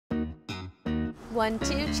1,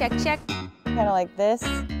 2, check, check. Kind of like this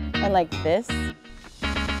and like this.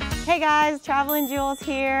 Hey guys, TravelingJules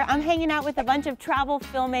here. I'm hanging out with a bunch of travel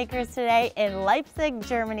filmmakers today in Leipzig,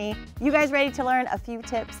 Germany. You guys ready to learn a few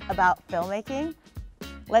tips about filmmaking?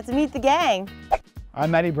 Let's meet the gang.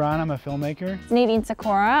 I'm Maddie Brown, I'm a filmmaker. It's Nadine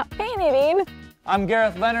Sakura. Hey Nadine. I'm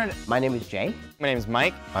Gareth Leonard. My name is Jay. My name is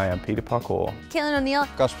Mike. I am Peter Parkour. Kaylin O'Neill.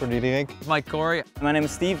 Casper Diederik. Mike Corey. My name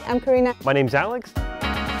is Steve. I'm Karina. My name's Alex.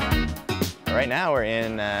 Right now we're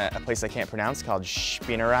in a place I can't pronounce called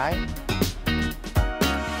Spinnerei.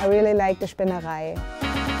 I really like the Spinnerei.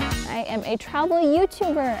 I am a travel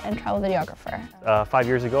YouTuber and travel videographer. 5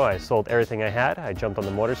 years ago, I sold everything I had. I jumped on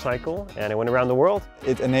the motorcycle and I went around the world.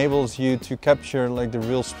 It enables you to capture like the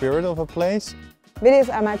real spirit of a place.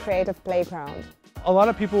 Videos are my creative playground. A lot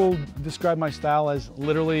of people describe my style as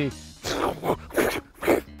literally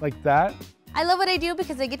like that. I love what I do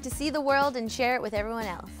because I get to see the world and share it with everyone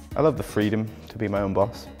else. I love the freedom to be my own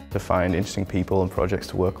boss, to find interesting people and projects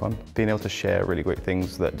to work on, being able to share really great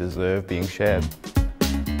things that deserve being shared.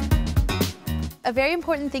 A very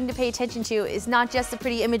important thing to pay attention to is not just the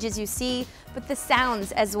pretty images you see, but the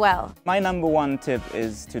sounds as well. My number one tip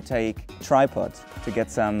is to take a tripod to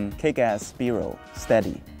get some kick-ass B-roll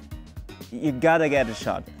steady. You gotta get a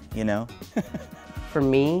shot, you know? For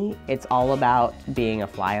me, it's all about being a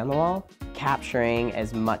fly on the wall, capturing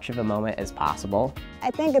as much of a moment as possible. I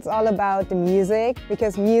think it's all about the music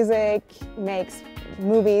because music makes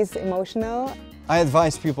movies emotional. I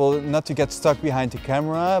advise people not to get stuck behind the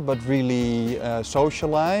camera, but really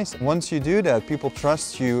socialize. Once you do that, people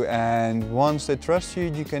trust you, and once they trust you,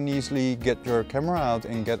 you can easily get your camera out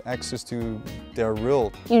and get access to their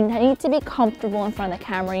world. You need to be comfortable in front of the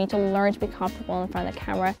camera. You need to learn to be comfortable in front of the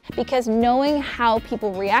camera because knowing how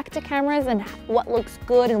people react to cameras and what looks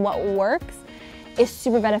good and what works is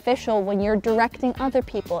super beneficial when you're directing other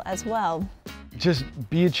people as well. Just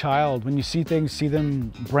be a child. When you see things, see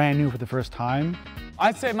them brand new for the first time.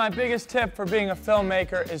 I'd say my biggest tip for being a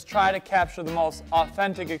filmmaker is try to capture the most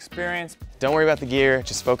authentic experience. Don't worry about the gear,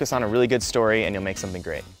 just focus on a really good story and you'll make something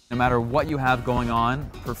great. No matter what you have going on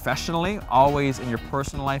professionally, always in your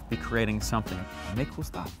personal life, be creating something. Make cool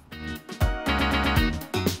stuff.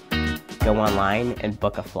 Go online and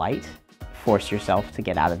book a flight. Force yourself to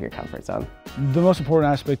get out of your comfort zone. The most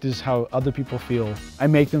important aspect is how other people feel. I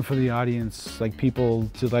make them for the audience, like people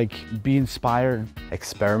to like be inspired.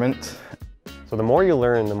 Experiment. So the more you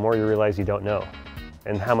learn, the more you realize you don't know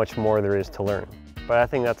and how much more there is to learn. But I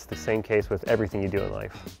think that's the same case with everything you do in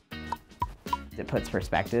life. It puts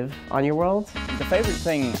perspective on your world. The favorite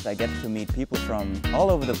thing is I get to meet people from all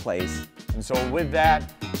over the place. And so with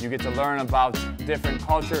that, you get to learn about different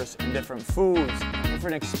cultures and different foods,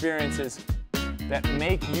 different experiences that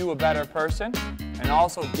make you a better person and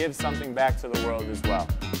also give something back to the world as well.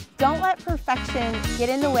 Don't let perfection get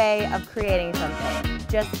in the way of creating something.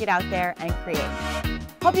 Just get out there and create.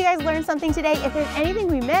 Hope you guys learned something today. If there's anything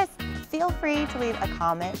we missed, feel free to leave a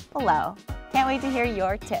comment below. Can't wait to hear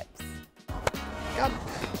your tips. Yep.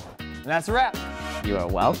 And that's a wrap. You are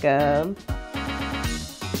welcome.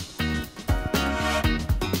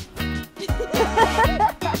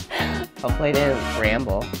 Hopefully I didn't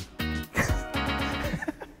ramble.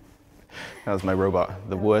 That was my robot,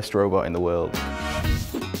 the worst robot in the world.